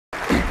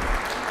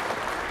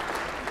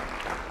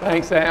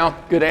Thanks, Al.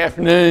 Good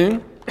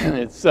afternoon.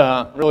 It's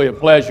really a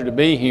pleasure to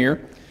be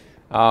here.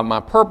 My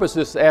purpose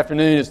this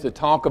afternoon is to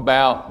talk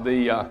about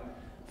the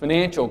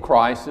financial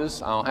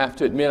crisis. I'll have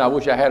to admit I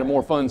wish I had a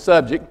more fun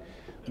subject,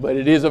 but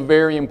it is a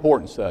very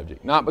important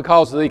subject, not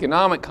because of the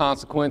economic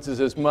consequences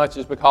as much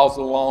as because of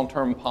the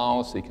long-term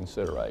policy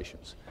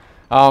considerations.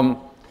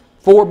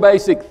 Four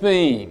basic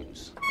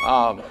themes.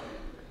 The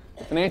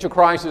financial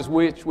crisis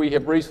which we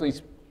have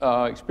recently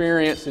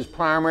experienced is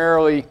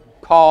primarily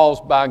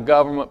caused by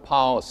government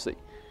policy.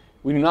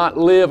 We do not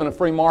live in a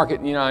free market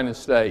in the United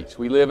States.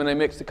 We live in a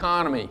mixed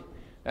economy.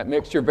 That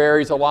mixture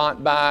varies a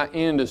lot by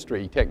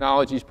industry.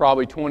 Technology is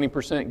probably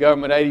 20%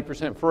 government,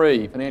 80%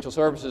 free. Financial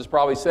services is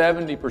probably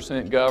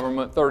 70%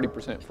 government,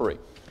 30% free.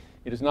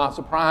 It is not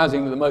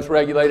surprising that the most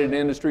regulated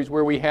industries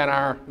where we had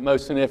our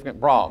most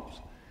significant problems.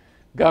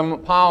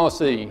 Government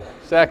policy,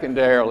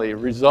 secondarily,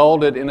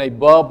 resulted in a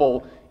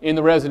bubble in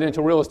the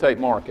residential real estate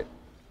market.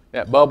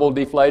 That bubble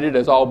deflated,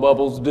 as all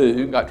bubbles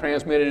do, got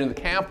transmitted into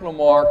the capital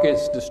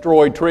markets,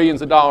 destroyed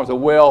trillions of dollars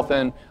of wealth,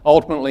 and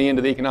ultimately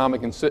into the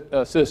economic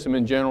system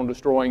in general,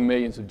 destroying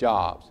millions of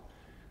jobs.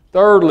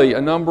 Thirdly,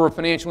 a number of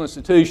financial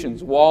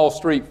institutions, Wall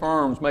Street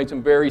firms, made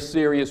some very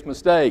serious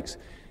mistakes.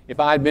 If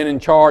I had been in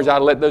charge,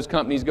 I'd let those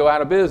companies go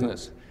out of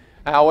business.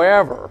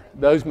 However,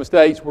 those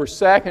mistakes were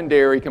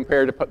secondary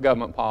compared to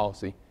government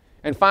policy.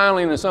 And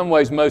finally, and in some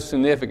ways most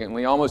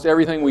significantly, almost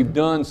everything we've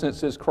done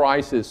since this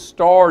crisis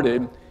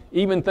started,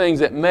 even things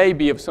that may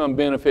be of some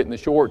benefit in the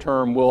short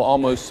term, will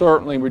almost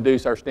certainly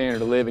reduce our standard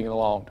of living in the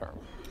long term.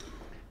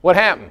 What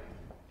happened?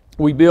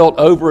 We built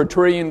over $1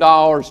 trillion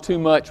too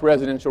much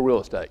residential real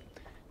estate.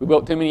 We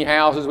built too many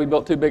houses, we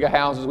built too big of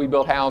houses, we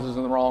built houses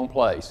in the wrong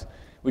place.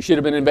 We should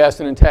have been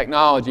investing in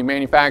technology,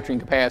 manufacturing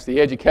capacity,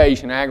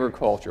 education,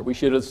 agriculture. We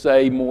should have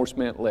saved more,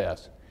 spent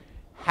less.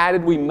 How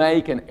did we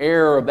make an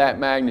error of that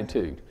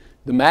magnitude?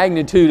 The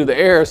magnitude of the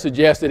error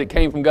suggests that it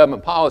came from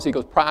government policy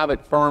because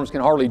private firms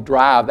can hardly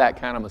drive that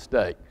kind of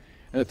mistake.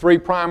 And the three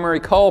primary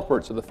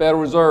culprits are the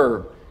Federal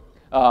Reserve,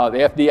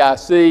 the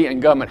FDIC,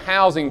 and government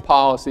housing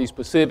policy,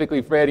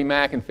 specifically Freddie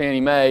Mac and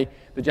Fannie Mae,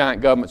 the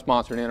giant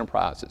government-sponsored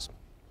enterprises.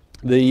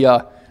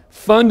 The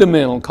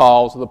fundamental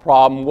cause of the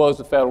problem was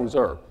the Federal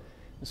Reserve.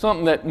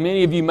 Something that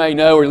many of you may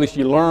know, or at least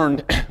you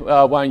learned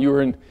while you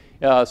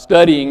were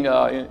studying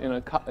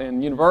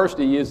in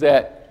university, is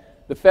that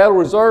the Federal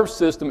Reserve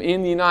System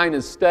in the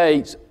United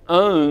States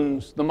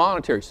owns the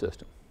monetary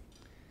system.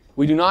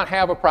 We do not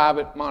have a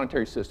private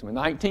monetary system. In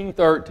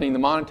 1913, the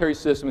monetary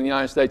system in the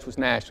United States was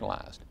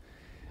nationalized.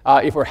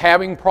 If we're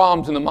having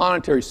problems in the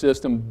monetary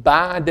system,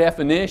 by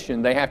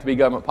definition, they have to be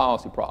government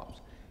policy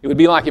problems. It would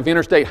be like if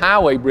interstate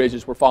highway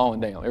bridges were falling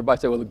down.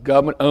 Everybody say, well, the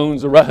government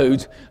owns the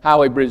roads,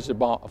 highway bridges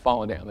are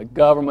falling down. The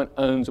government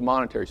owns the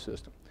monetary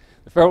system.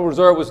 The Federal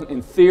Reserve,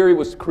 in theory,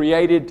 was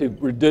created to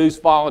reduce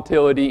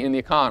volatility in the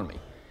economy.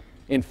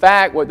 In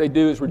fact, what they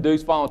do is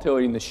reduce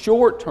volatility in the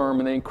short term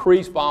and they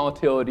increase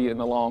volatility in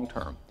the long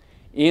term.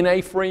 In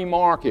a free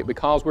market,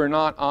 because we're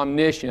not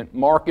omniscient,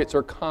 markets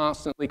are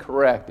constantly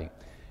correcting.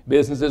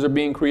 Businesses are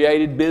being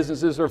created,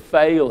 businesses are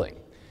failing.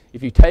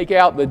 If you take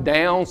out the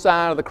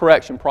downside of the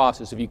correction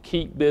process, if you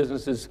keep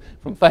businesses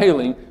from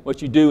failing,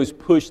 what you do is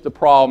push the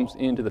problems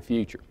into the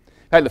future.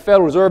 In fact, the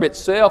Federal Reserve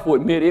itself will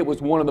admit it was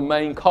one of the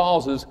main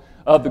causes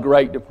of the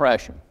Great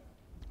Depression.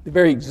 The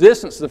very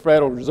existence of the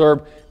Federal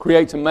Reserve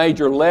creates a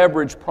major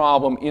leverage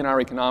problem in our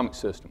economic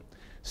system.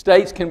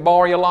 States can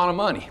borrow you a lot of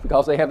money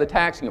because they have the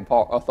taxing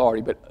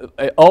authority,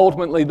 but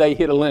ultimately they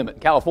hit a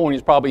limit.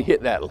 California's probably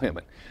hit that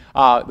limit.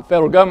 The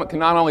federal government can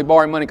not only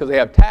borrow money because they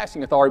have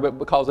taxing authority, but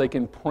because they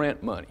can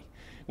print money.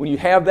 When you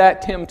have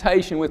that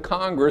temptation with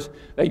Congress,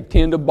 they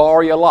tend to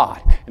borrow you a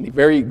lot. And the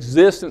very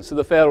existence of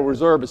the Federal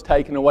Reserve has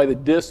taken away the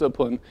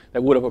discipline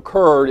that would have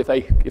occurred if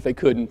they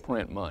couldn't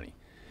print money.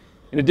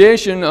 In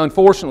addition,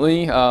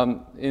 unfortunately,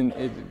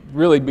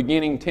 really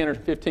beginning 10 or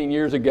 15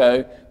 years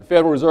ago, the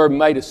Federal Reserve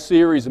made a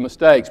series of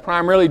mistakes,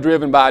 primarily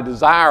driven by a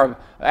desire of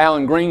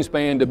Alan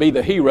Greenspan to be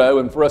the hero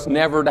and for us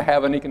never to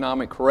have an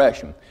economic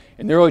correction.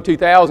 In the early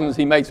 2000s,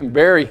 he made some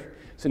very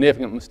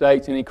significant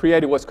mistakes, and he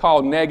created what's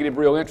called negative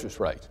real interest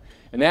rates.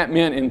 And that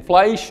meant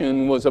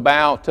inflation was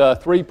about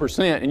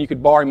 3%, and you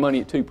could borrow money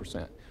at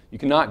 2%. You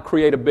cannot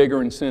create a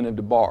bigger incentive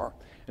to borrow.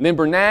 And then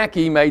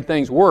Bernanke made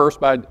things worse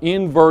by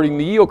inverting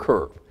the yield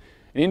curve.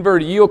 An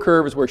inverted yield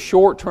curve is where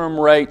short-term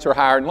rates are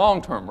higher than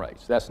long-term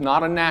rates. That's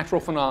not a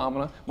natural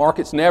phenomenon.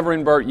 Markets never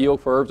invert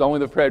yield curves. Only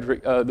the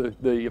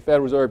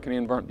Federal Reserve can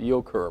invert the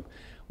yield curve.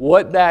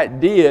 What that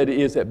did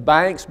is that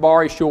banks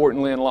borrow short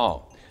and lend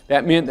long.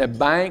 That meant that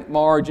bank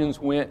margins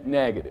went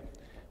negative.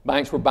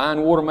 Banks were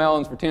buying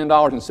watermelons for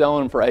 $10 and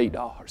selling them for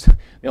 $8.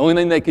 The only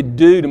thing they could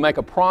do to make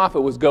a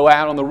profit was go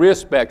out on the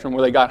risk spectrum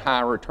where they got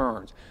higher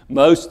returns.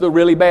 Most of the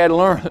really bad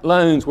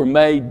loans were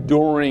made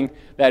during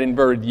that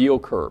inverted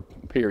yield curve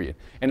period.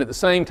 And at the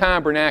same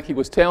time, Bernanke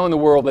was telling the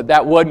world that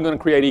that wasn't going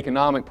to create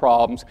economic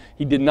problems.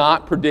 He did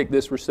not predict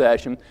this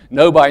recession.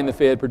 Nobody in the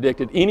Fed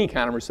predicted any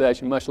kind of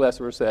recession, much less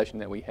a recession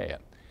that we had.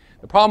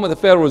 The problem with the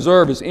Federal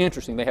Reserve is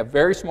interesting. They have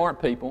very smart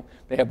people.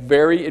 They have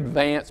very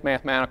advanced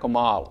mathematical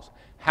models.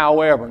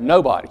 However,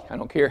 nobody, I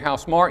don't care how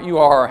smart you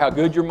are or how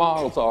good your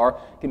models are,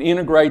 can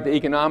integrate the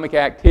economic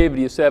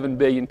activity of 7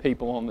 billion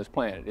people on this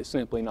planet. It's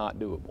simply not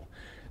doable.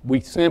 We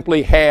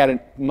simply had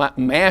a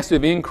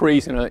massive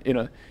increase in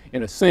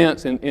a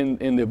sense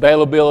in the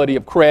availability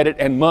of credit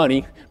and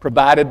money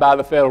provided by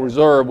the Federal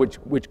Reserve,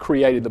 which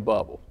created the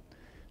bubble.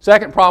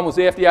 Second problem was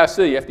the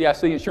FDIC.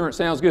 FDIC insurance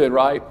sounds good,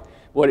 right?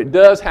 What it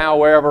does,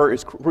 however,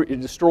 is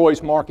it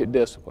destroys market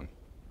discipline.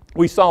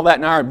 We saw that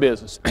in our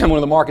business. One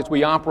of the markets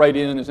we operate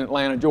in is in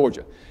Atlanta,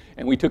 Georgia.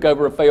 And we took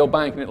over a failed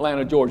bank in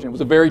Atlanta, Georgia. It was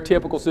a very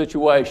typical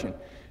situation.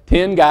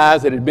 10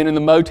 guys that had been in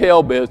the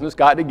motel business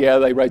got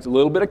together. They raised a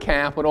little bit of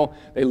capital.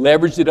 They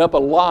leveraged it up a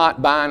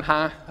lot,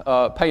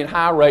 paying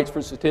high rates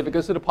for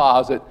certificates of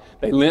deposit.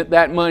 They lent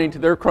that money to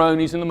their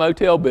cronies in the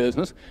motel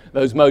business.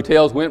 Those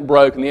motels went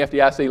broke, and the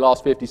FDIC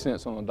lost 50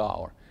 cents on the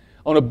dollar.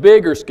 On a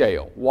bigger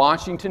scale,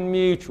 Washington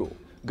Mutual,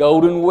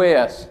 Golden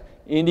West,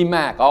 Indy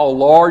Mac, all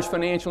large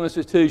financial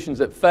institutions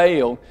that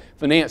failed,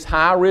 financed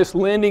high-risk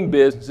lending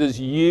businesses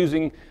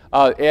using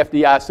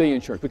FDIC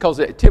insurance because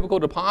the typical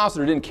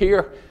depositor didn't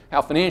care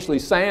how financially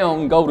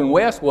sound Golden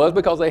West was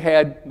because they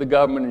had the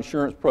government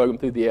insurance program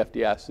through the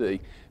FDIC.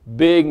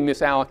 Big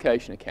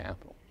misallocation of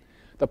capital.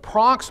 The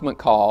proximate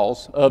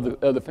cause of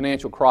the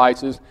financial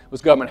crisis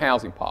was government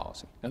housing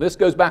policy. Now this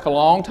goes back a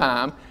long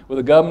time where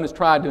the government has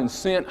tried to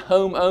incent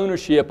home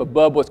ownership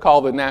above what's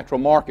called the natural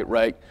market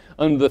rate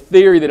under the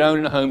theory that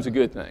owning a home is a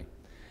good thing.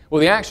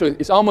 Well,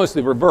 it's almost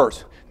the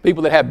reverse.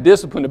 People that have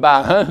discipline to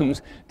buy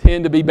homes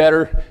tend to be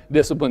better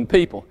disciplined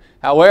people.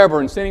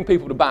 However, incenting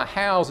people to buy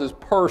houses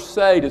per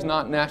se does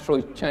not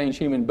naturally change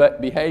human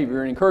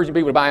behavior, and encouraging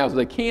people to buy houses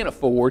they can't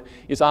afford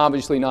is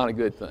obviously not a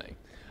good thing.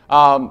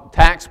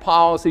 Tax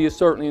policy has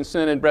certainly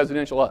incented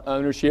residential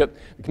ownership.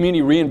 The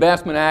Community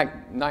Reinvestment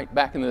Act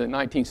back in the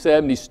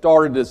 1970s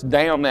started us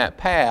down that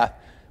path,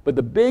 but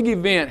the big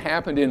event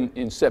happened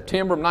in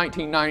September of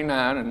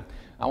 1999, and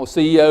I was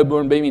CEO of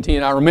BB&T,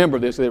 and I remember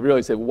this. They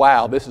really said,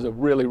 wow, this is a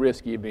really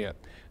risky event.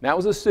 And that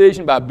was a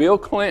decision by Bill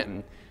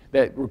Clinton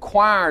that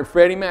required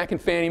Freddie Mac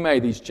and Fannie Mae,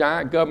 these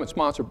giant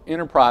government-sponsored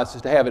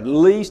enterprises, to have at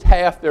least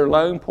half their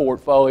loan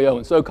portfolio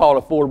in so-called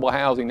affordable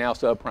housing, now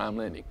subprime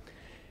lending.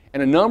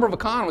 And a number of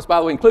economists, by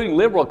the way, including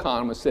liberal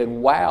economists, said,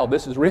 wow,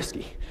 this is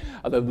risky.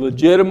 The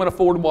legitimate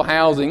affordable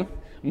housing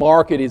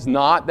market is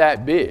not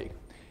that big.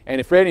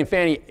 And if Freddie and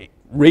Fannie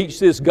reach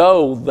this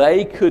goal,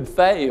 they could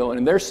fail.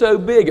 And they're so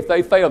big, if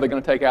they fail, they're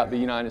going to take out the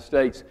United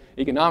States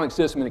economic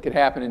system, and it could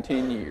happen in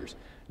 10 years.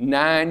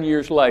 9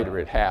 years later,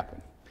 it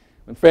happened.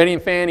 When Freddie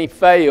and Fannie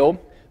failed,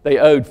 they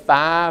owed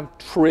 $5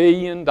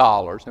 trillion.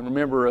 And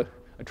remember,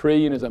 a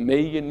trillion is a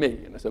million.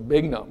 It's a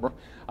big number.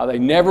 They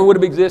never would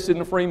have existed in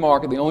the free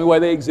market. The only way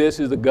they exist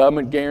is the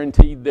government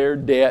guaranteed their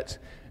debts.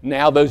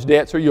 Now those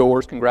debts are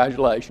yours.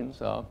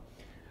 Congratulations.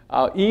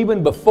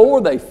 Even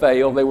before they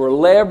failed, they were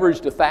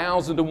leveraged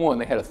 1,000 to 1.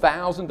 They had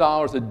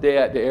 $1,000 of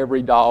debt to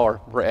every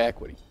dollar for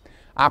equity.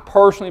 I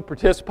personally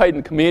participated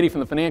in the committee from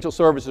the Financial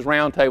Services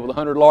Roundtable, the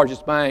 100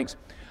 largest banks,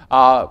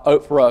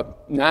 for a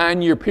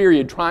 9-year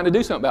period trying to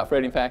do something about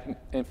Freddie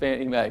and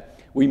Fannie Mae.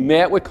 We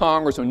met with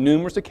Congress on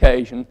numerous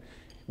occasions.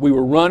 We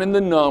were running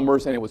the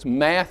numbers, and it was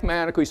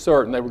mathematically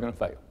certain they were going to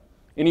fail.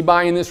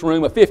 Anybody in this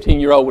room, a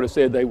 15-year-old would have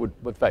said they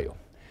would fail.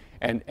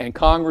 And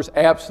Congress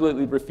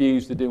absolutely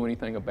refused to do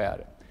anything about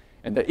it.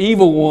 And the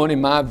evil one, in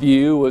my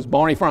view, was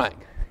Barney Frank,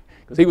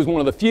 because he was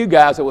one of the few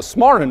guys that was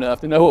smart enough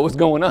to know what was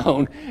going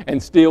on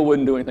and still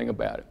wouldn't do anything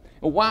about it.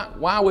 Well,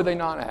 why would they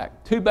not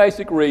act? Two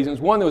basic reasons.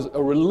 One, there was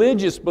a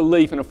religious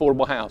belief in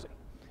affordable housing.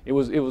 It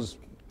was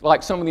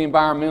like some of the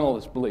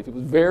environmentalists' belief. It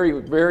was very,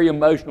 very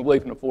emotional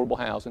belief in affordable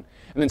housing.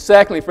 And then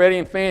secondly, Freddie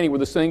and Fannie were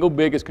the single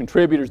biggest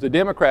contributors to the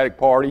Democratic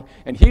Party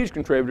and huge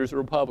contributors to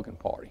the Republican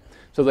Party.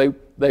 So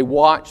they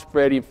watched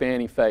Freddie and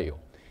Fannie fail.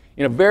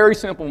 In a very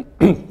simple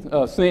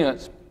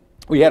sense,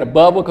 we had a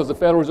bubble because the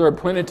Federal Reserve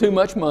printed too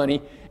much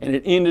money, and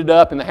it ended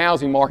up in the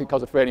housing market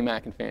because of Freddie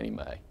Mac and Fannie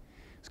Mae.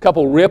 There's a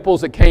couple of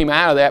ripples that came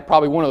out of that.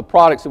 Probably one of the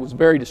products that was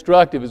very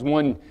destructive is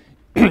one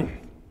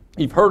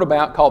you've heard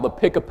about called the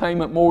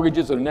pick-a-payment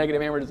mortgages or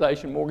negative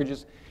amortization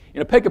mortgages.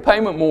 In a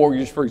pick-a-payment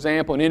mortgage, for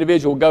example, an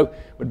individual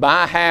would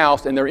buy a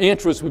house and their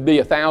interest would be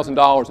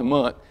 $1,000 a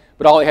month,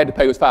 but all they had to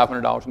pay was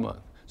 $500 a month.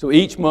 So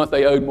each month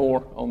they owed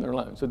more on their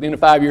loan. So at the end of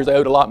 5 years they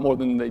owed a lot more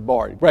than they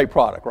borrowed. Great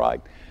product,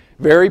 right?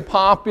 Very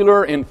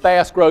popular in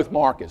fast growth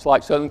markets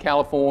like Southern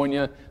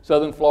California,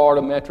 Southern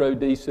Florida, Metro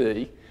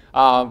DC.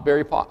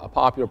 Very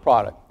popular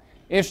product.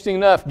 Interesting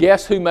enough,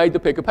 guess who made the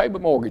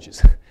pick-a-payment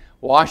mortgages?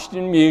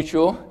 Washington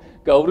Mutual,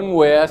 Golden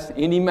West,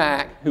 Indy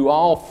Mac, who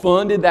all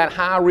funded that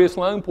high-risk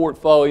loan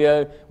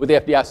portfolio with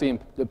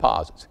FDIC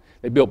deposits.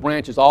 They built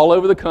branches all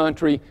over the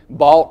country,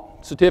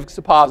 bought certificates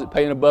of deposit,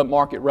 paying above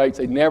market rates.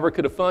 They never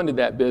could have funded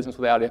that business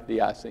without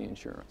FDIC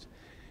insurance.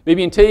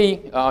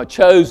 BB&T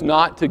chose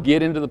not to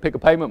get into the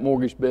pick-a-payment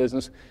mortgage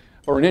business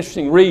for an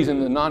interesting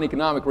reason, a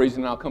non-economic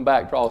reason, and I'll come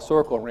back and draw a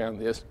circle around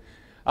this,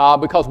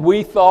 because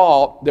we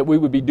thought that we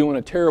would be doing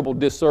a terrible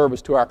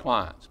disservice to our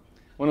clients.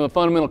 One of the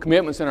fundamental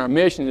commitments in our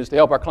mission is to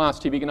help our clients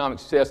achieve economic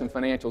success and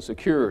financial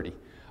security.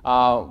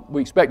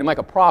 We expect to make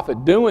a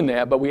profit doing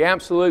that, but we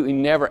absolutely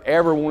never,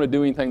 ever want to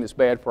do anything that's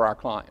bad for our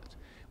clients.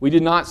 We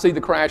did not see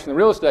the crash in the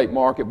real estate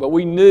market, but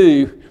we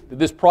knew that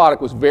this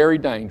product was very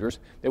dangerous,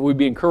 that we'd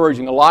be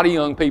encouraging a lot of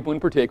young people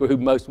in particular, who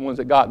most of the ones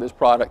that got this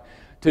product,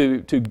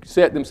 to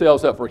set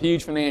themselves up for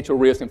huge financial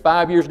risk. And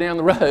 5 years down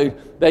the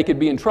road, they could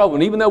be in trouble.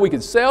 And even though we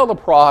could sell the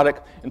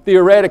product and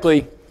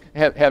theoretically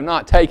have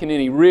not taken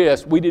any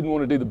risk, we didn't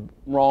want to do the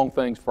wrong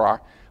things for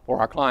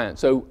our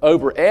clients. So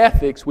over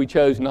ethics, we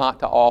chose not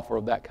to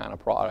offer that kind of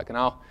product. And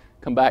I'll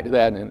come back to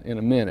that in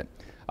a minute.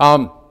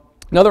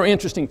 Another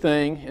interesting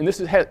thing, and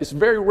it's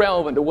very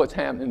relevant to what's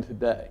happening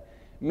today.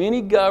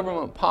 Many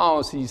government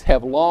policies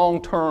have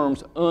long-term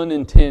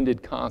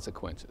unintended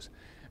consequences.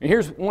 And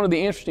here's one of the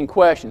interesting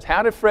questions.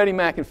 How did Freddie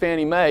Mac and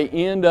Fannie Mae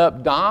end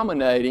up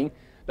dominating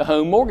the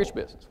home mortgage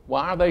business?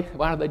 Why did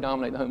they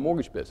dominate the home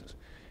mortgage business?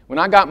 When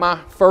I got my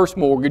first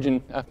mortgage,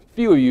 and a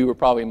few of you are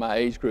probably in my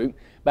age group,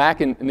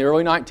 back in the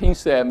early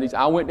 1970s,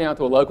 I went down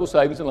to a local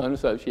savings and loan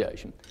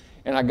association,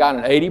 and I got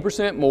an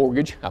 80%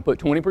 mortgage. I put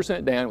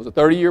 20% down. It was a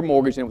 30-year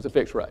mortgage, and it was a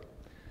fixed rate.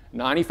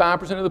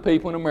 95% of the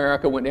people in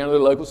America went down to the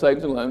local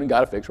savings and loan and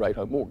got a fixed rate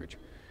home mortgage.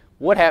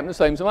 What happened to the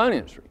savings and loan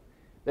industry?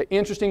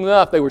 Interestingly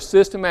enough, they were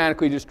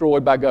systematically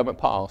destroyed by government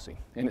policy.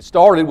 And it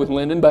started with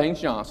Lyndon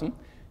Baines Johnson.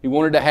 He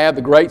wanted to have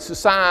the Great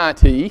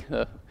Society,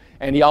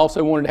 and he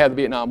also wanted to have the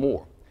Vietnam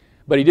War.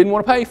 But he didn't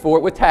want to pay for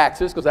it with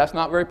taxes, because that's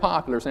not very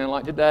popular, sounding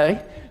like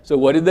today. So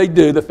what did they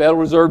do? The Federal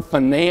Reserve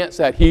financed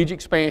that huge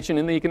expansion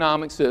in the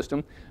economic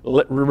system,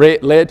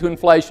 led to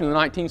inflation in the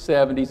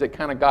 1970s that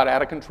kind of got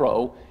out of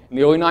control. In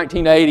the early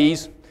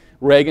 1980s,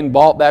 Reagan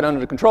brought that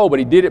under control, but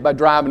he did it by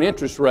driving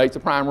interest rates. The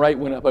prime rate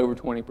went up over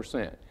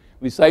 20%.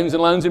 These savings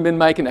and loans have been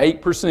making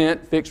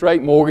 8% fixed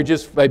rate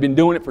mortgages. They've been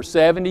doing it for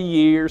 70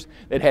 years.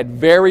 They'd had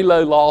very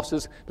low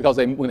losses because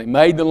when they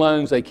made the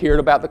loans, they cared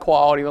about the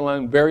quality of the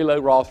loan, very low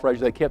loss ratios.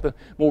 They kept the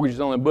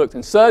mortgages on their books.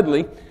 And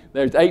suddenly,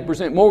 there's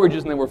 8%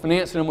 mortgages, and they were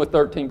financing them with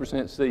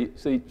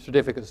 13%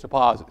 certificates of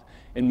deposit.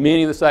 And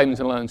many of the savings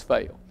and loans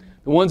failed.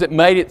 The ones that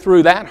made it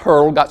through that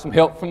hurdle got some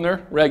help from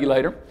their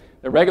regulator.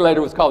 The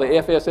regulator was called the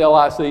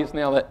FSLIC. It's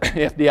now the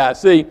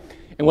FDIC.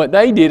 And what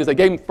they did is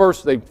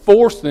they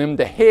forced them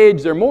to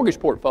hedge their mortgage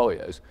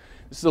portfolios.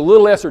 This is a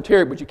little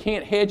esoteric, but you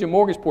can't hedge a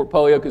mortgage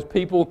portfolio because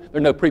there are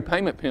no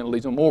prepayment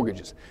penalties on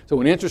mortgages. So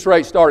when interest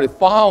rates started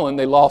falling,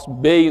 they lost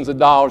billions of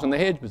dollars in the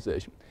hedge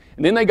position.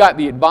 And then they got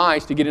the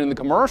advice to get into the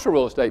commercial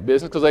real estate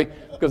business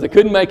because they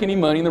couldn't make any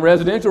money in the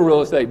residential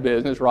real estate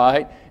business,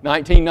 right?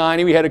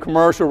 1990, we had a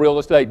commercial real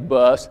estate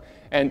bust,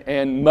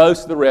 and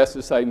most of the rest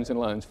of the savings and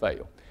loans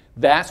failed.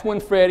 That's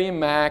when Freddie and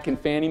Mac and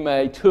Fannie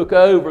Mae took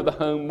over the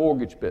home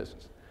mortgage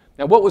business.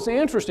 Now, what was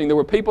interesting, there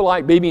were people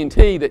like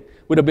BB&T that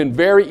would have been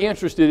very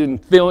interested in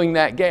filling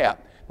that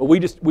gap. But we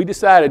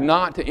decided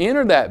not to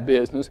enter that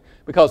business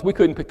because we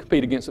couldn't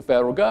compete against the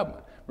federal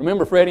government.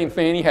 Remember, Freddie and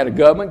Fannie had a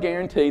government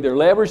guarantee. They're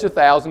leveraged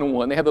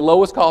 1,001. They had the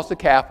lowest cost of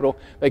capital.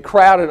 They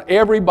crowded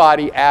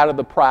everybody out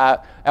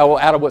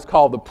of what's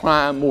called the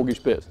prime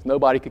mortgage business.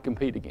 Nobody could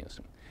compete against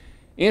them.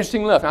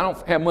 Interestingly enough, I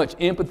don't have much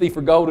empathy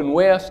for Golden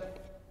West,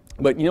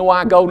 but you know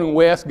why Golden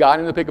West got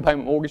into the pick-up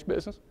payment mortgage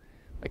business?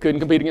 They couldn't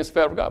compete against the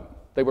federal government.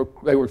 They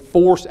were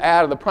forced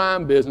out of the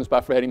prime business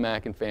by Freddie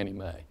Mac and Fannie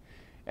Mae.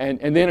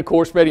 And then, of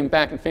course, Freddie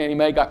Mac and Fannie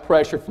Mae got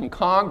pressure from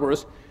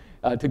Congress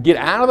to get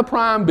out of the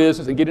prime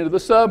business and get into the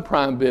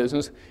subprime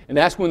business. And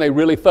that's when they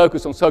really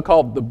focused on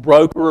so-called the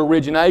broker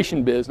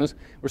origination business,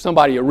 where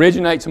somebody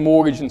originates a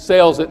mortgage and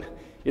sells it.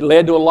 It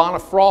led to a lot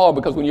of fraud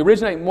because when you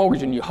originate a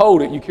mortgage and you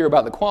hold it, you care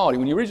about the quality.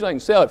 When you originate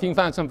and sell it, if you can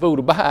find some fool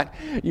to buy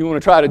it, you want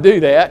to try to do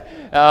that.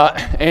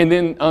 And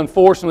then,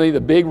 unfortunately, the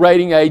big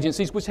rating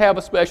agencies, which have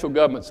a special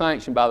government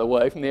sanction, by the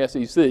way, from the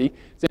SEC,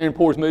 Standard &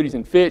 Poor's, Moody's,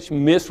 and Fitch,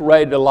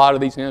 misrated a lot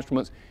of these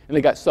instruments, and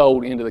they got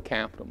sold into the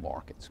capital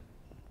markets.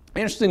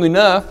 Interestingly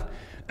enough,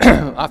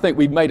 I think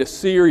we've made a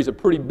series of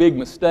pretty big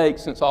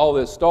mistakes since all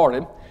this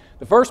started.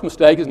 The first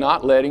mistake is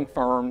not letting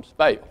firms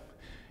fail.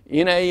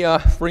 In a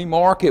free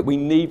market, we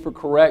need for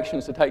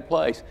corrections to take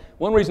place.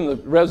 One reason the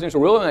residential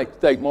real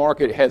estate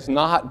market has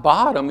not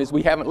bottomed is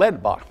we haven't let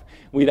it bottom.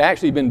 We'd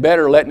actually been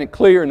better letting it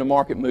clear and the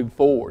market moved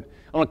forward.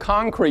 On a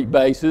concrete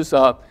basis,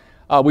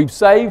 we've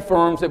saved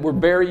firms that were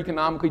very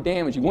economically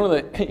damaging. One of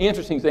the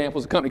interesting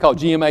examples is a company called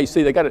GMAC.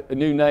 They got a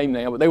new name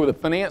now, but they were the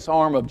finance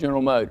arm of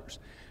General Motors.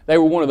 They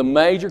were one of the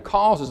major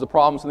causes of the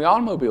problems in the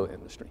automobile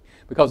industry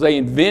because they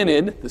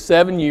invented the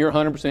 7-year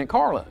 100%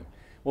 car loan.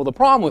 Well, the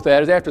problem with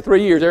that is after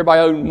 3 years, everybody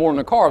owed more than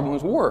the car than it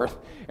was worth,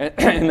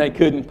 and they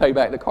couldn't pay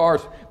back the cars,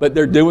 but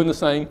they're doing the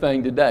same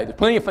thing today. There's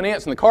plenty of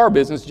finance in the car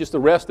business, just the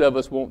rest of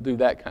us won't do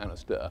that kind of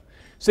stuff.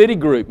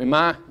 Citigroup, in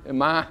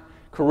my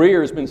career,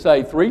 has been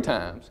saved 3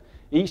 times.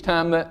 Each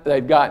time that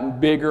they've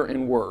gotten bigger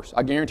and worse.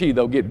 I guarantee you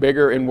they'll get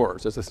bigger and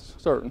worse, that's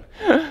certain.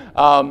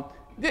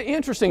 The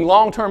interesting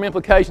long-term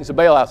implications of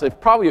bailouts. If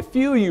probably a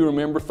few of you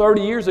remember,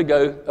 30 years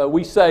ago,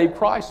 we saved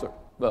Chrysler,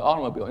 the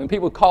automobile, and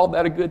people called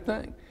that a good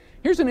thing.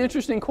 Here's an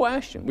interesting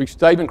question. We're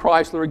saving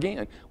Chrysler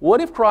again.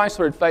 What if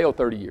Chrysler had failed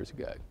 30 years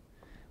ago?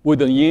 Would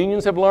the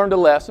unions have learned a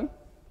lesson?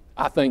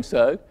 I think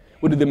so.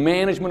 Would the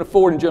management of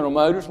Ford and General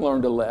Motors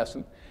learned a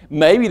lesson?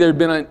 Maybe there had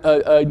been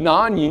a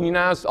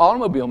non-unionized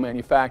automobile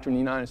manufacturer in the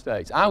United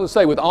States. I would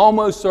say with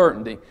almost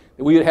certainty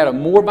that we had had a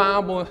more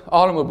viable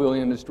automobile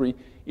industry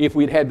if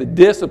we'd had the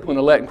discipline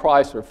of letting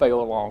Chrysler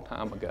fail a long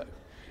time ago.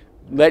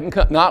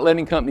 Not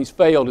letting companies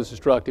fail is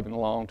destructive in the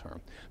long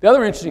term. The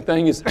other interesting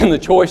thing is the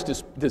choice to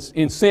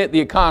incent the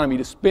economy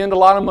to spend a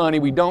lot of money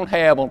we don't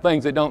have on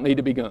things that don't need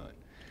to be done.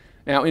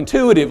 Now,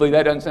 intuitively,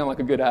 that doesn't sound like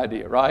a good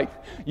idea, right?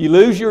 You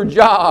lose your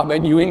job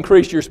and you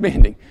increase your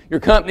spending.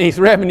 Your company's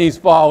revenues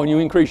fall and you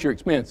increase your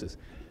expenses.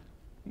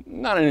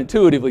 Not an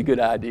intuitively good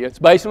idea. It's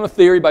based on a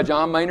theory by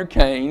John Maynard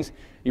Keynes.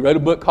 He wrote a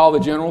book called The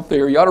General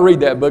Theory. You ought to read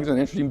that book. It's an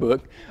interesting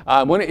book.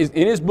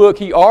 In his book,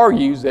 he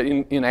argues that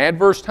in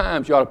adverse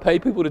times, you ought to pay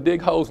people to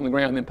dig holes in the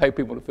ground and then pay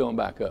people to fill them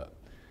back up.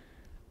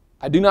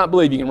 I do not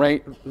believe you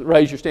can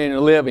raise your standard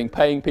of living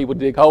paying people to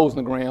dig holes in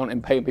the ground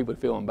and paying people to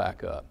fill them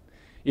back up.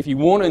 If you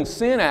want to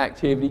incent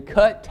activity,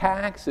 cut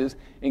taxes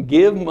and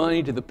give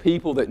money to the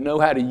people that know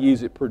how to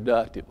use it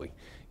productively.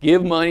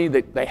 Give money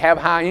that they have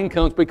high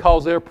incomes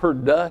because they're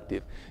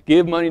productive.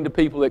 Give money to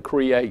people that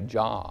create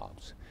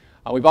jobs.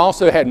 We've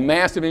also had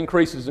massive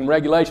increases in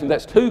regulations.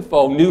 That's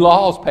twofold. New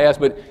laws passed,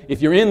 but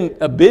if you're in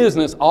a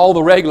business, all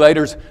the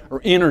regulators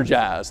are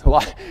energized,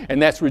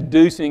 and that's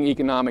reducing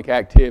economic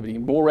activity.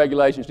 More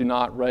regulations do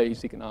not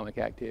raise economic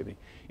activity.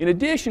 In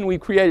addition, we've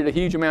created a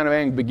huge amount of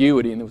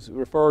ambiguity, and it was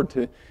referred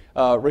to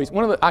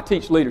I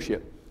teach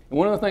leadership. And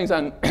one of the things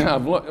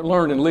I've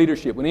learned in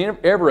leadership,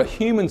 whenever a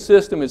human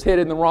system is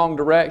headed in the wrong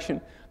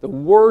direction, the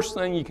worst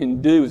thing you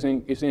can do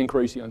is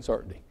increase the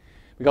uncertainty.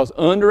 Because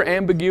under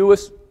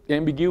ambiguous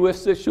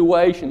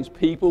situations,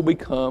 people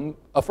become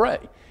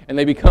afraid. And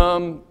they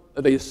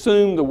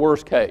assume the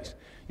worst case.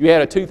 You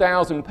had a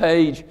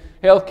 2,000-page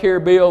health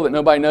care bill that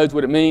nobody knows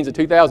what it means, a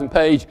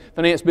 2,000-page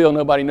finance bill,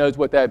 nobody knows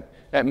what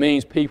that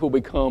means. People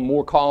become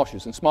more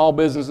cautious. And small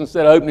business,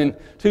 instead of opening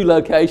 2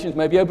 locations,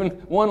 maybe open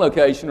 1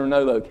 location or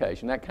no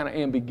location. That kind of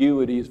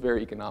ambiguity is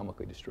very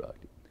economically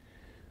destructive.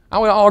 I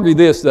would argue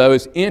this, though,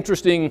 as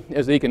interesting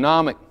as the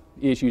economic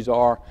issues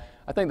are,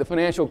 I think the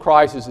financial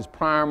crisis is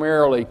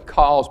primarily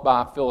caused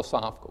by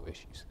philosophical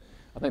issues.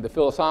 I think the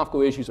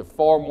philosophical issues are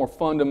far more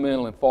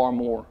fundamental and far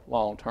more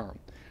long-term.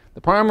 The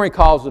primary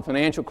cause of the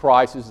financial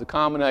crisis is a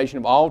combination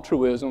of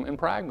altruism and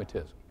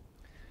pragmatism.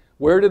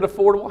 Where did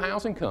affordable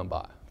housing come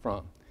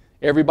from?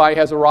 Everybody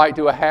has a right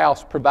to a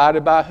house,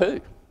 provided by who?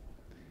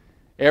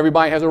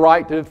 Everybody has a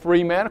right to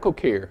free medical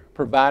care,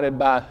 provided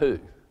by who?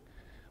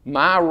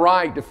 My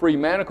right to free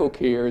medical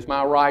care is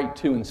my right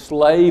to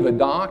enslave a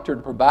doctor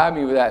to provide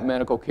me with that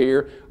medical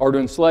care, or to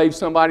enslave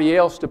somebody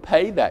else to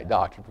pay that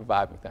doctor to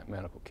provide me with that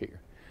medical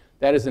care.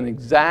 That is an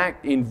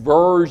exact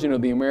inversion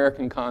of the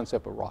American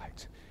concept of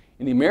rights.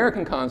 In the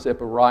American concept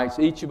of rights,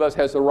 each of us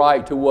has the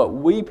right to what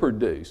we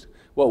produce,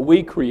 what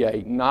we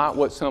create, not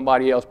what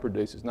somebody else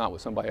produces, not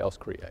what somebody else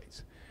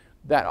creates.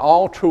 That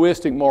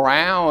altruistic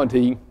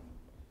morality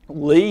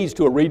leads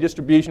to a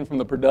redistribution from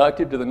the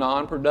productive to the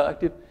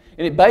non-productive,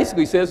 and it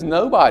basically says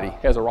nobody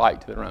has a right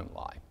to their own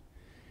life.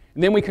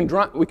 And then we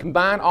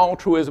combine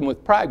altruism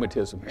with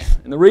pragmatism.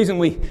 And the reason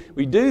we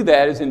do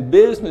that is in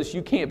business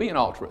you can't be an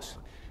altruist,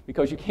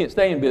 because you can't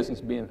stay in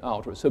business being an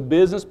altruist. So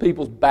business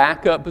people's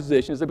backup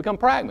position is they become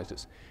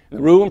pragmatists. And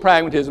the rule in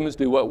pragmatism is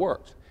do what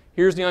works.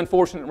 Here's the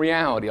unfortunate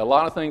reality. A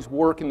lot of things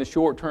work in the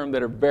short term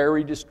that are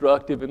very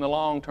destructive in the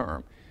long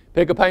term.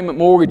 Pick-a payment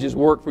mortgages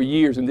worked for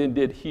years and then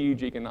did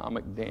huge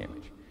economic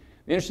damage.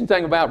 The interesting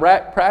thing about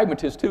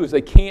pragmatists, too, is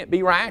they can't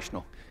be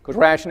rational, because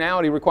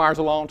rationality requires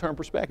a long-term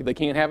perspective. They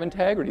can't have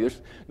integrity.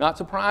 Not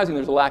surprising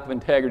there's a lack of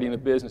integrity in the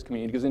business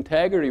community, because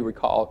integrity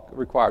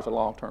requires a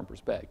long-term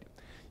perspective.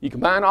 You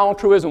combine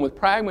altruism with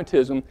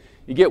pragmatism,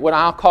 you get what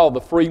I'll call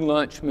the free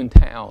lunch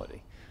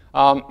mentality.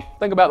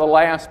 Think about the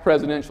last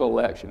presidential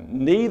election.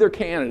 Neither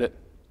candidate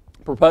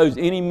proposed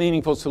any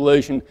meaningful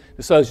solution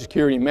to Social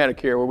Security and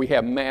Medicare, where we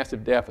have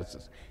massive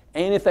deficits.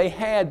 And if they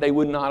had, they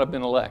would not have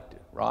been elected,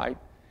 right?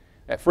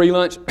 That free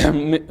lunch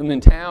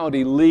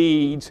mentality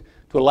leads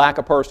to a lack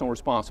of personal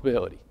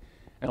responsibility.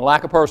 And a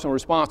lack of personal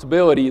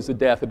responsibility is the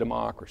death of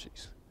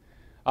democracies.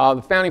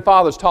 The Founding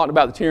Fathers talked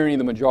about the tyranny of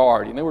the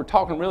majority, and they were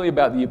talking really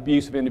about the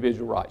abuse of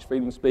individual rights,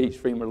 freedom of speech,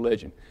 freedom of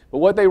religion. But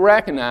what they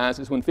recognize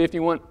is when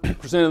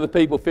 51% of the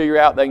people figure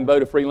out they can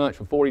vote a free lunch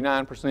for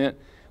 49%,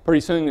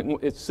 pretty soon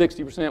it's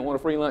 60% want a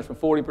free lunch from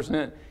 40%,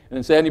 and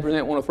then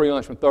 70% want a free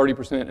lunch from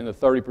 30%, and the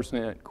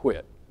 30%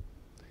 quit.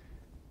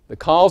 The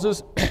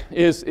causes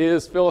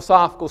is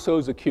philosophical, so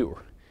is the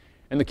cure.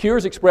 And the cure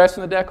is expressed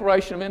in the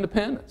Declaration of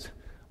Independence.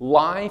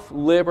 Life,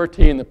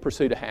 liberty, and the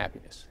pursuit of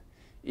happiness.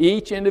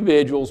 Each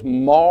individual's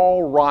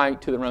moral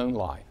right to their own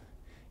life.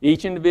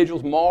 Each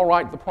individual's moral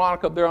right to the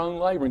product of their own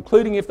labor,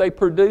 including if they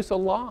produce a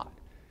lot.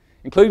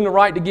 Including the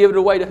right to give it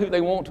away to who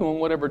they want to on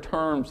whatever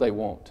terms they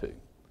want to.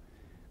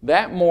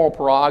 That moral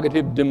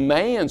prerogative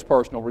demands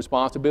personal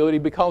responsibility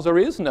because there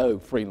is no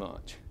free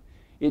lunch.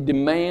 It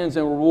demands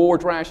and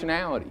rewards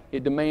rationality.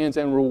 It demands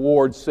and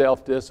rewards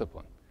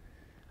self-discipline.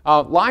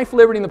 Life,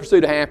 liberty, and the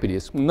pursuit of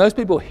happiness. When most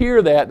people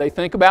hear that, they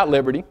think about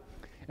liberty,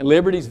 and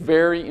liberty is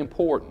very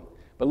important.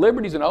 But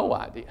liberty is an old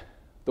idea.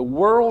 The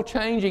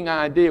world-changing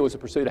idea was the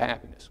pursuit of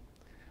happiness.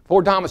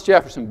 Before Thomas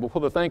Jefferson, before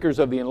the thinkers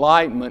of the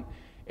Enlightenment,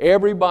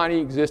 everybody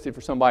existed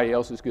for somebody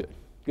else's good.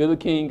 Good of the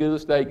king, good of the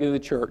state, good of the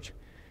church.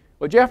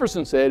 What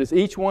Jefferson said is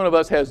each one of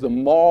us has the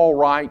moral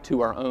right to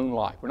our own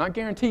life. We're not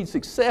guaranteed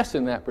success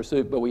in that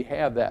pursuit, but we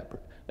have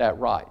that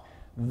right.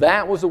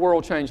 That was the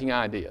world-changing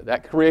idea.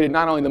 That created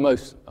not only the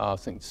most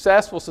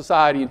successful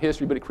society in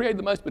history, but it created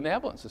the most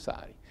benevolent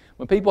society.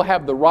 When people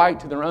have the right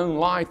to their own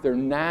life, they're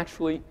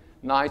naturally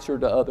nicer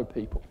to other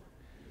people.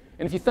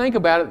 And if you think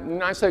about it, the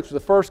United States was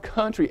the first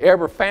country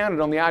ever founded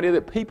on the idea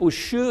that people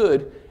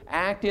should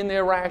act in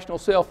their rational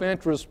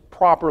self-interest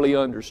properly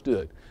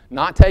understood.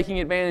 Not taking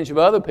advantage of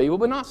other people,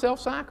 but not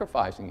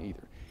self-sacrificing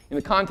either. In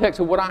the context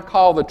of what I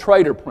call the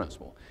trader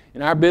principle.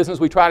 In our business,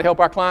 we try to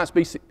help our clients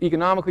be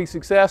economically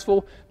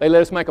successful. They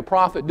let us make a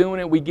profit doing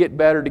it. We get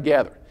better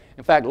together.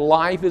 In fact,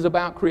 life is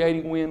about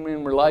creating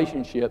win-win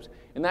relationships,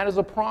 and that is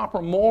a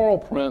proper moral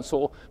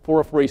principle for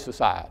a free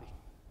society.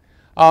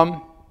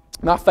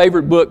 My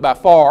favorite book by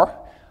far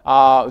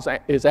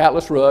is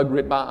Atlas Shrugged,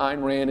 written by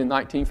Ayn Rand in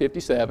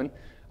 1957.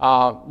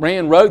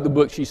 Rand wrote the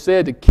book, she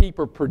said, to keep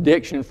her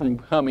prediction from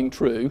coming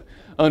true.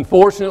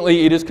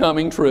 Unfortunately, it is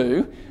coming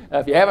true.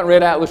 If you haven't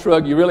read Atlas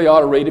Shrugged, you really ought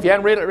to read it. If you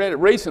haven't read it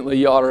recently,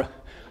 you ought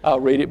to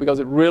read it because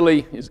it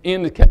really is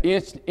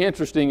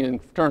interesting in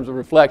terms of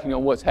reflecting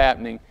on what's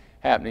happening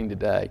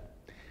today.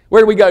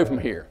 Where do we go from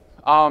here?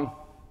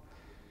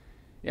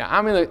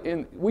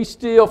 We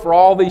still, for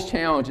all these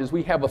challenges,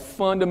 we have a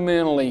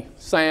fundamentally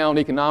sound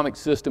economic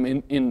system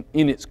in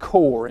its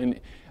core,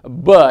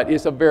 but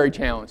it's a very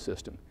challenged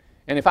system.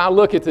 And if I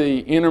look at the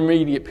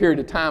intermediate period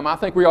of time, I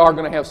think we are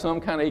going to have some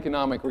kind of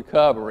economic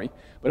recovery.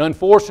 But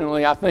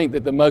unfortunately, I think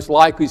that the most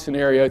likely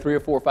scenario 3 or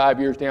 4 or 5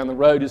 years down the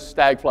road is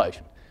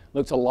stagflation.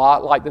 Looks a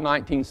lot like the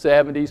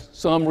 1970s,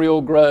 some real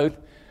growth,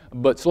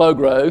 but slow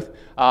growth,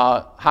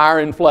 higher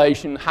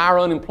inflation, higher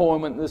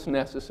unemployment that's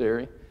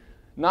necessary.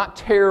 Not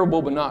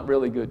terrible, but not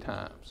really good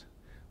times.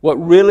 What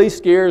really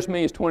scares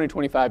me is 20,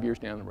 25 years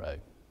down the road.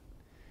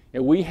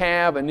 And we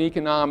have an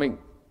economic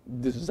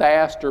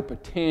disaster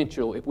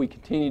potential if we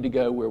continue to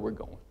go where we're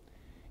going.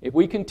 If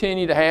we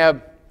continue to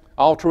have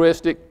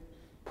altruistic,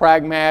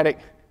 pragmatic,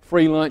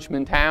 free lunch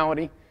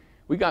mentality,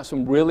 we got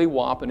some really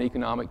whopping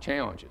economic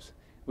challenges.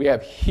 We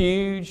have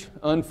huge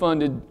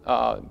unfunded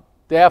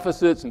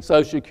deficits in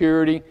Social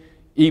Security,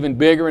 even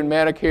bigger in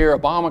Medicare.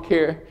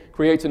 Obamacare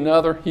creates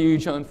another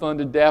huge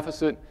unfunded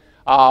deficit.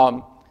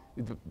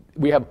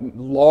 We have a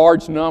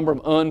large number of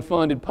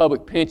unfunded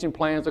public pension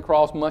plans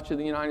across much of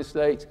the United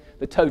States.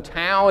 The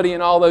totality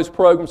in all those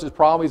programs is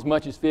probably as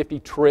much as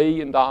 $50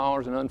 trillion in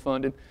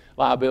unfunded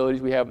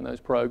liabilities we have in those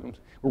programs.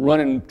 We're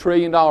running $1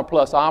 trillion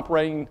plus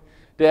operating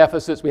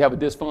deficits. We have a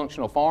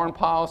dysfunctional foreign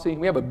policy.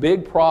 We have a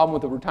big problem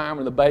with the retirement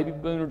of the baby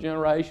boomer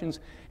generations,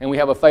 and we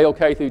have a failed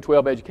K through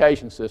 12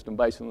 education system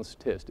based on the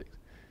statistics.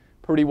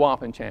 Pretty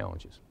whopping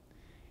challenges.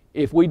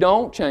 If we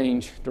don't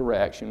change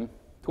direction,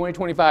 20,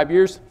 25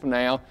 years from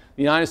now,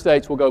 the United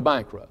States will go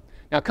bankrupt.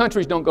 Now,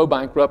 countries don't go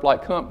bankrupt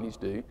like companies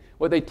do.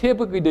 What they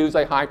typically do is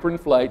they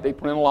hyperinflate, they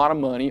print a lot of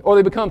money, or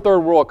they become third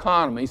world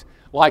economies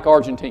like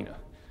Argentina.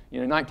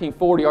 In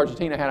 1940,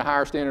 Argentina had a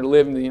higher standard of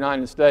living than the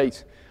United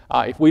States.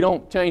 If we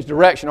don't change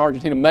direction,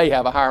 Argentina may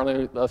have a higher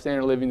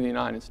standard of living than the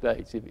United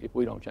States if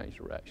we don't change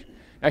direction.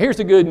 Now, here's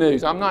the good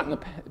news. I'm not in the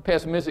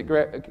pessimistic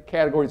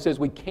category that says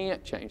we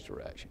can't change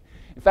direction.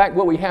 In fact,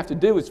 what we have to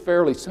do is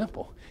fairly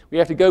simple. We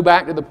have to go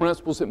back to the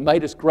principles that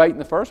made us great in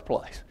the first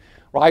place.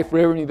 Right for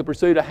everything, the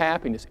pursuit of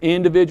happiness,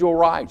 individual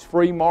rights,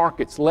 free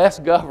markets, less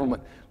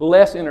government,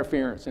 less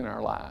interference in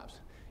our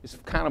lives. It's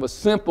kind of a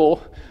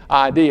simple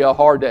idea,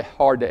 hard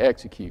to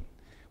execute.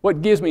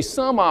 What gives me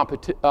some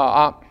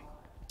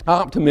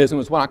optimism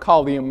is what I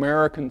call the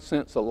American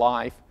sense of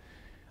life.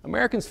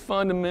 Americans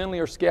fundamentally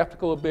are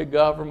skeptical of big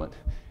government,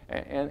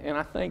 and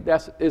I think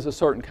that is a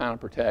certain kind of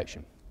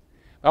protection.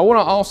 I want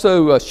to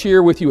also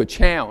share with you a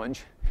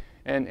challenge.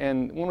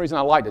 And one reason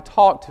I like to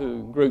talk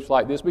to groups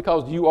like this,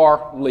 because you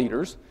are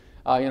leaders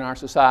in our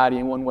society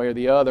in one way or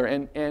the other.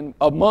 And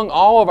among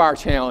all of our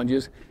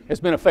challenges has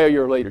been a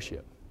failure of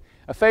leadership.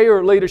 A failure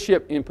of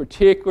leadership in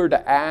particular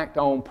to act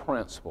on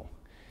principle.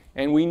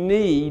 And we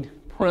need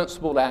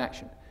principled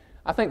action.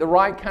 I think the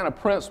right kind of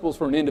principles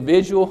for an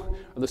individual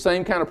are the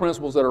same kind of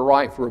principles that are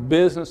right for a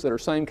business, that are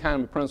the same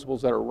kind of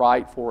principles that are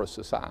right for a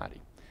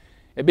society.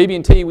 At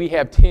BB&T, we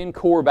have 10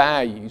 core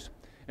values.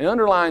 And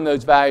underlying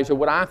those values are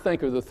what I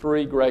think are the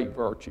three great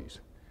virtues.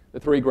 The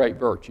three great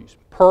virtues: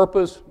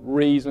 purpose,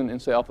 reason, and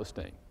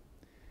self-esteem.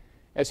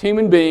 As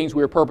human beings,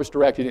 we are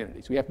purpose-directed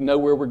entities. We have to know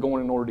where we're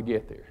going in order to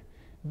get there.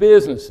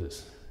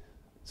 Businesses,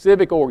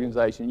 civic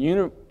organizations,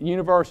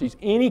 universities,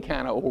 any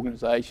kind of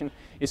organization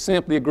is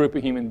simply a group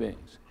of human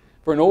beings.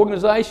 For an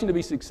organization to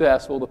be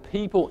successful, the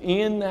people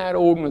in that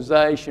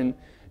organization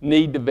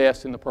need to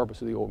vest in the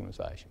purpose of the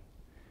organization.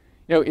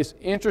 It's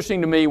interesting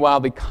to me, while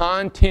the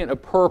content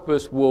of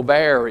purpose will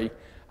vary,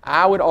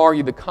 I would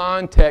argue the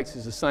context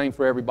is the same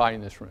for everybody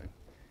in this room.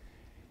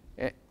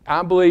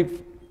 I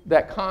believe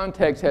that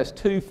context has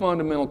two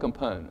fundamental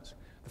components.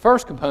 The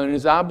first component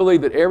is I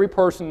believe that every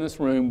person in this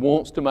room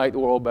wants to make the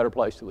world a better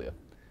place to live.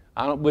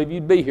 I don't believe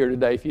you'd be here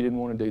today if you didn't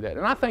want to do that.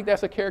 And I think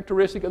that's a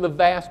characteristic of the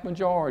vast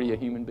majority of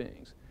human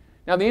beings.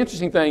 Now, the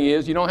interesting thing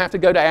is you don't have to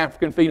go to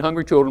Africa and feed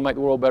hungry children to make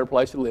the world a better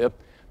place to live.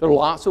 There are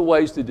lots of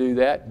ways to do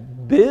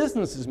that.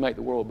 Businesses make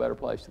the world a better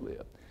place to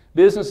live.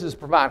 Businesses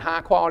provide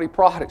high-quality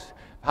products,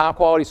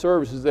 high-quality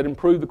services that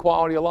improve the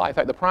quality of life. In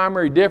fact, the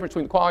primary difference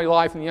between the quality of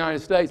life in the United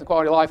States and the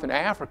quality of life in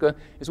Africa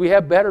is we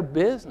have better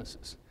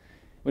businesses.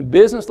 When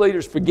business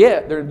leaders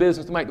forget they're in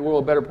business to make the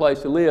world a better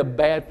place to live,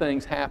 bad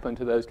things happen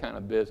to those kind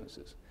of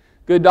businesses.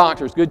 Good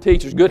doctors, good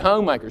teachers, good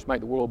homemakers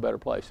make the world a better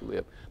place to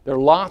live. There are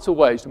lots of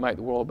ways to make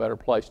the world a better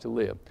place to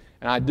live.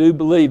 And I do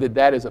believe that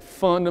that is a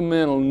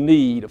fundamental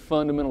need, a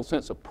fundamental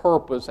sense of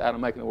purpose out of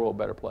making the world a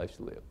better place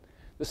to live.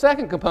 The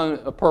second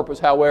component of purpose,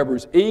 however,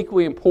 is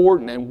equally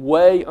important and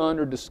way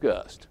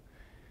under-discussed.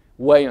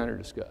 Way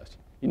under-discussed.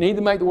 You need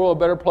to make the world a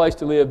better place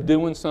to live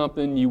doing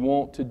something you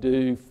want to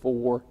do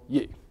for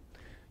you.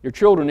 Your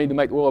children need to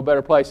make the world a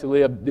better place to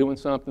live doing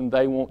something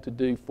they want to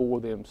do for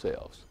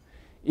themselves.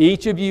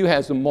 Each of you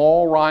has the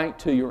moral right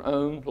to your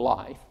own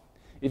life.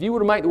 If you were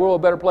to make the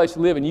world a better place to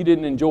live and you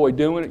didn't enjoy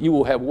doing it, you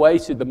will have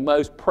wasted the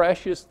most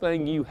precious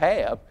thing you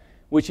have,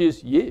 which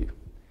is you.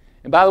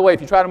 And by the way, if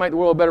you try to make the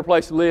world a better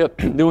place to live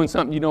doing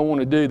something you don't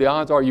want to do, the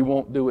odds are you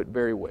won't do it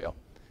very well.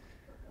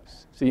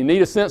 So you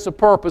need a sense of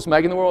purpose,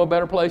 making the world a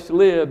better place to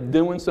live,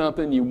 doing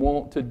something you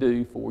want to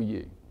do for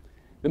you.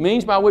 The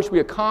means by which we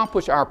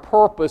accomplish our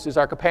purpose is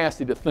our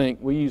capacity to think.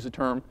 We use the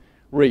term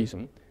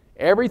reason.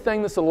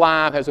 Everything that's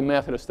alive has a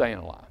method of staying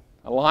alive.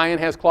 A lion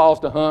has claws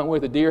to hunt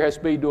with, a deer has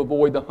speed to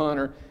avoid the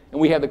hunter, and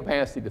we have the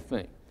capacity to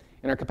think.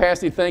 And our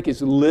capacity to think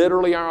is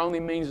literally our only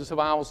means of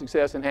survival,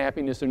 success, and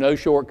happiness. There are no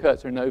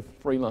shortcuts, there are no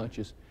free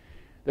lunches.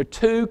 There are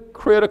two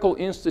critical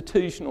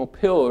institutional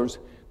pillars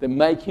that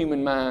make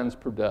human minds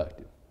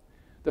productive.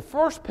 The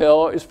first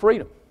pillar is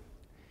freedom.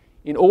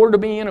 In order to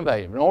be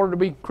innovative, in order to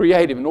be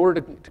creative, in order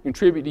to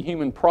contribute to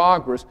human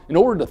progress, in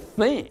order to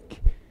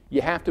think,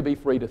 you have to be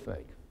free to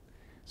think.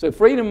 So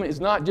freedom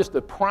is not just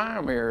the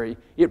primary,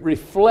 it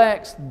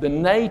reflects the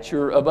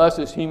nature of us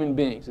as human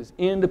beings, as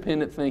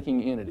independent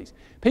thinking entities.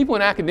 People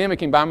in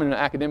academic environment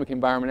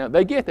now,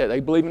 they get that. They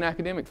believe in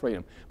academic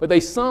freedom. But they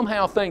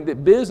somehow think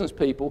that business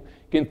people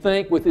can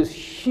think with this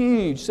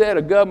huge set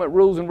of government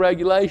rules and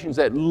regulations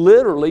that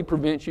literally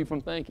prevents you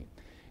from thinking.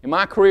 In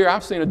my career,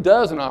 I've seen a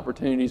dozen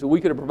opportunities where we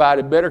could have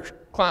provided better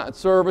client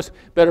service,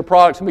 better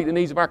products to meet the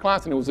needs of our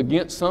clients, and it was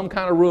against some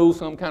kind of rule,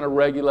 some kind of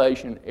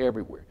regulation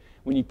everywhere.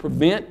 When you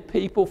prevent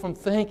people from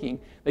thinking,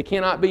 they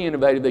cannot be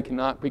innovative, they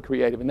cannot be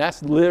creative, and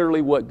that's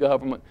literally what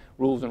government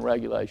rules and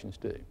regulations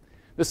do.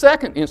 The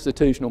second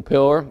institutional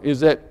pillar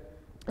is that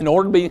in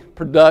order to be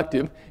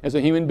productive as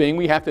a human being,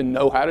 we have to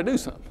know how to do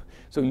something.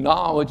 So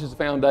knowledge is the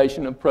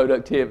foundation of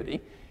productivity.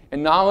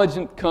 And knowledge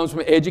comes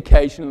from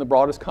education in the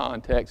broadest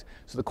context.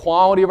 So the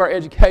quality of our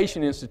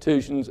education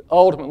institutions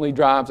ultimately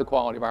drives the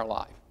quality of our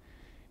life.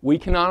 We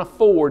cannot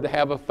afford to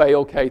have a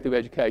failed K through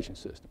education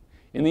system.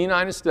 In the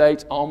United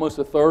States, almost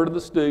a third of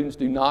the students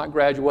do not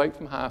graduate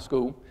from high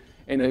school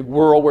in a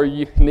world where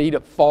you need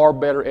a far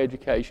better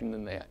education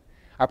than that.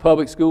 Our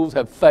public schools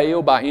have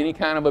failed by any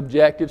kind of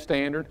objective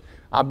standard.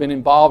 I've been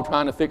involved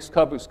trying to fix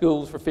public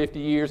schools for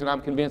 50 years, and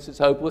I'm convinced it's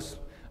hopeless.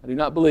 I do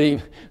not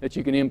believe that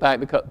you can impact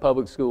the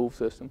public school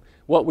system.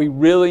 What we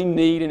really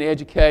need in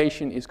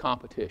education is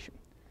competition.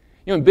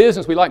 You know, in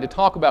business, we like to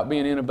talk about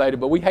being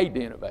innovative, but we hate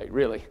to innovate,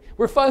 really.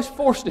 We're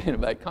forced to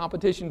innovate.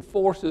 Competition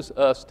forces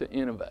us to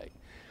innovate.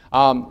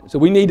 So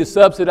we need to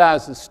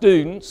subsidize the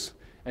students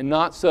and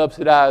not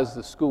subsidize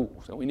the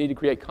schools. So we need to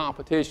create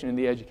competition in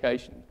the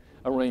education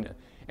arena.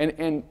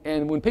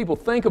 And when people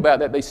think about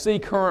that, they see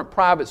current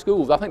private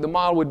schools. I think the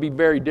model would be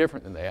very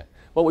different than that.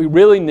 What we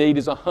really need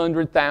is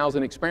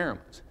 100,000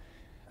 experiments.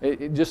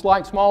 Just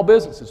like small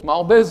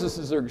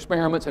businesses are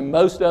experiments and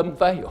most of them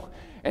fail.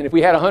 And if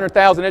we had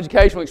 100,000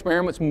 educational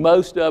experiments,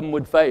 most of them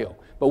would fail.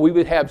 But we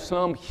would have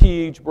some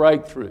huge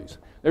breakthroughs.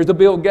 There's a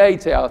Bill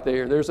Gates out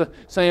there, there's a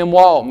Sam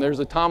Walton, there's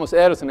a Thomas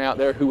Edison out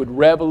there who would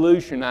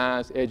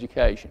revolutionize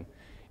education.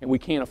 And we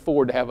can't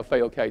afford to have a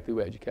failed K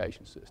through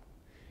education system.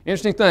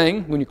 Interesting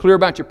thing, when you're clear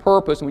about your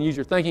purpose and when you use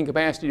your thinking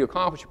capacity to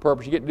accomplish your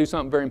purpose, you get to do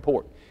something very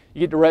important. You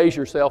get to raise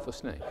your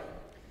self-esteem.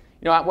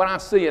 You know, what I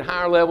see at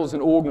higher levels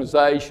in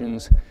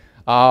organizations,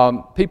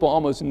 people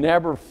almost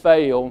never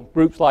fail.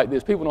 Groups like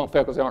this, people don't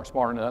fail because they aren't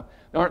smart enough.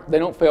 They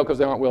don't fail because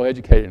they aren't well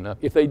educated enough.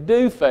 If they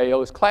do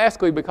fail, it's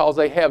classically because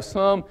they have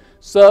some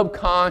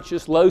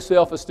subconscious low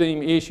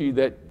self-esteem issue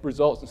that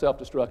results in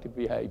self-destructive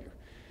behavior.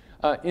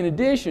 In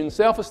addition,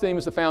 self-esteem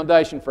is the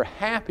foundation for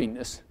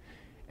happiness,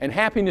 and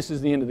happiness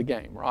is the end of the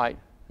game, right?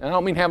 And I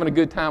don't mean having a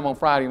good time on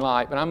Friday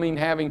night, but I mean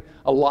having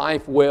a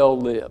life well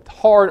lived,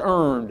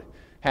 hard-earned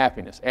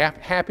happiness.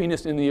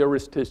 Happiness in the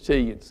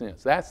Aristotelian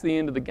sense. That's the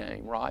end of the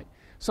game, right?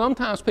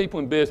 Sometimes people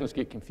in business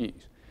get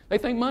confused. They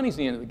think money's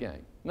the end of the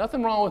game.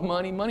 Nothing wrong with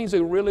money. Money's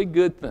a really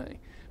good thing.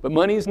 But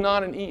money is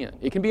not an end.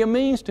 It can be a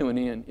means to an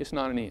end. It's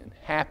not an end.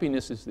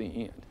 Happiness is the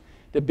end.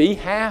 To be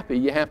happy,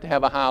 you have to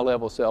have a high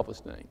level of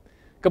self-esteem.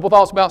 A couple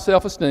thoughts about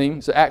self-esteem.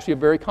 It's actually a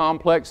very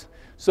complex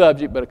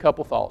subject, but a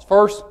couple thoughts.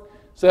 First,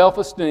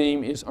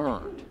 self-esteem is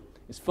earned.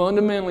 It's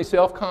fundamentally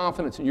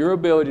self-confidence in your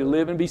ability to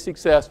live and be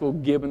successful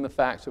given the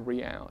facts of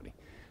reality.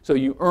 So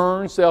you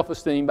earn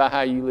self-esteem by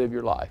how you live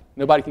your life.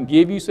 Nobody can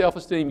give you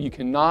self-esteem. You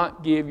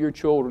cannot give your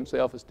children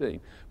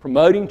self-esteem.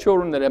 Promoting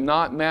children that have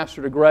not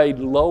mastered a grade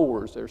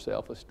lowers their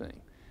self-esteem.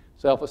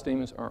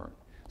 Self-esteem is earned.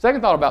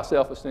 Second thought about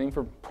self-esteem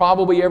for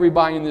probably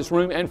everybody in this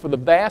room and for the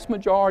vast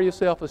majority of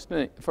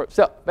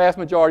vast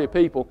majority of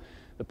people,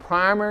 the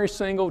primary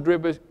single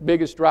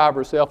biggest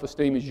driver of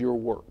self-esteem is your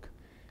work.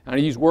 And I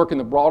use work in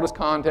the broadest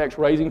context.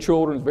 Raising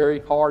children is very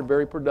hard,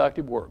 very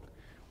productive work.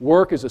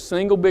 Work is the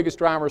single biggest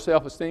driver of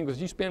self-esteem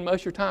because you spend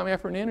most of your time,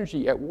 effort, and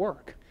energy at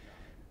work.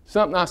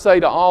 Something I say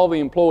to all the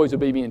employees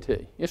of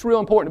BB&T. It's real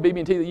important to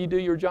BB&T that you do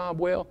your job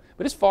well,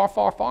 but it's far,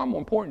 far, far more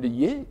important to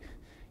you.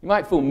 You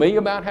might fool me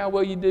about how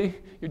well you do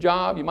your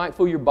job. You might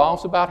fool your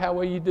boss about how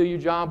well you do your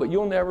job, but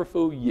you'll never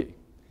fool you.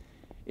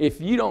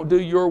 If you don't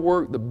do your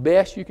work the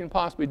best you can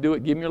possibly do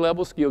it, give them your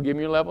level of skill, give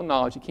them your level of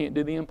knowledge, you can't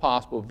do the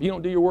impossible. If you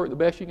don't do your work the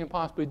best you can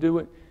possibly do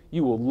it,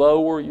 you will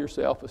lower your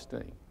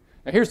self-esteem.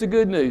 Now here's the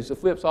good news, the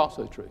flip's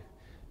also true.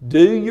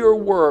 Do your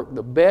work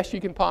the best you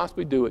can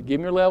possibly do it, give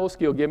them your level of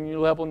skill, give them your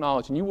level of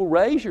knowledge, and you will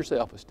raise your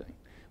self-esteem,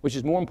 which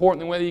is more important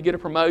than whether you get a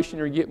promotion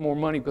or you get more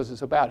money because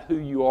it's about who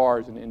you are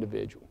as an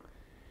individual.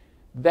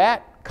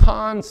 That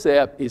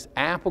concept is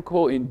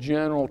applicable in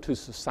general to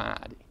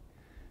society.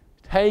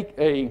 Take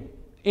an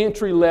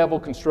entry-level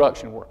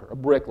construction worker, a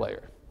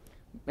bricklayer.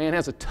 Man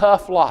has a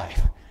tough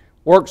life,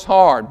 works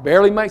hard,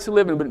 barely makes a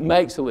living, but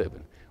makes a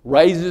living.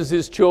 Raises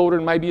his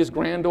children, maybe his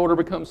granddaughter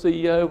becomes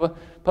CEO of a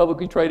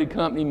publicly traded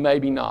company,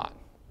 maybe not.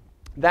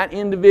 That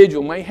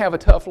individual may have a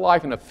tough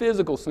life in a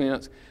physical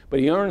sense, but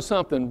he earns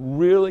something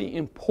really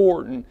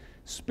important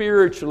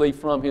spiritually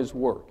from his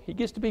work. He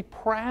gets to be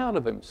proud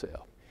of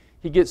himself.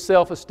 He gets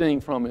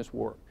self-esteem from his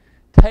work.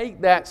 Take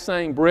that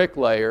same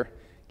bricklayer,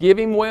 give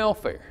him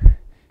welfare.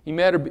 He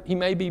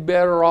may be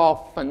better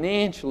off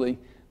financially,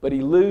 but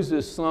he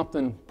loses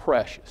something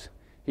precious.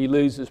 He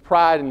loses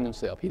pride in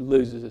himself. He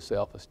loses his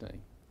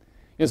self-esteem.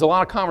 There's a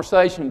lot of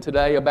conversation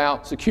today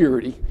about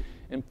security,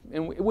 and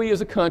we as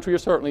a country are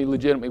certainly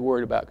legitimately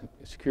worried about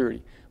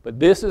security. But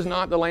this is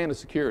not the land of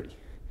security.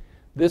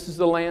 This is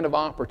the land of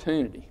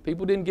opportunity.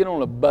 People didn't get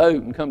on a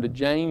boat and come to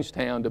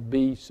Jamestown to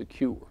be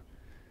secure.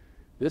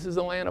 This is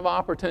the land of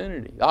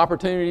opportunity. The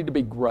opportunity to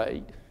be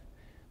great,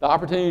 the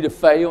opportunity to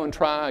fail and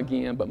try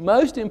again, but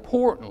most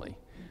importantly,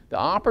 the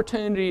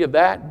opportunity of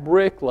that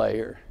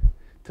bricklayer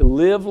to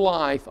live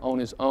life on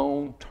his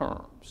own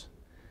terms.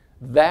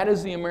 That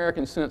is the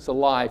American sense of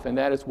life, and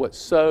that is what's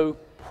so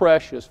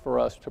precious for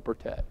us to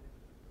protect.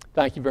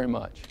 Thank you very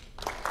much.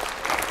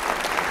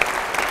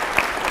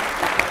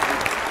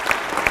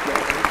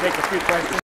 Take a few questions.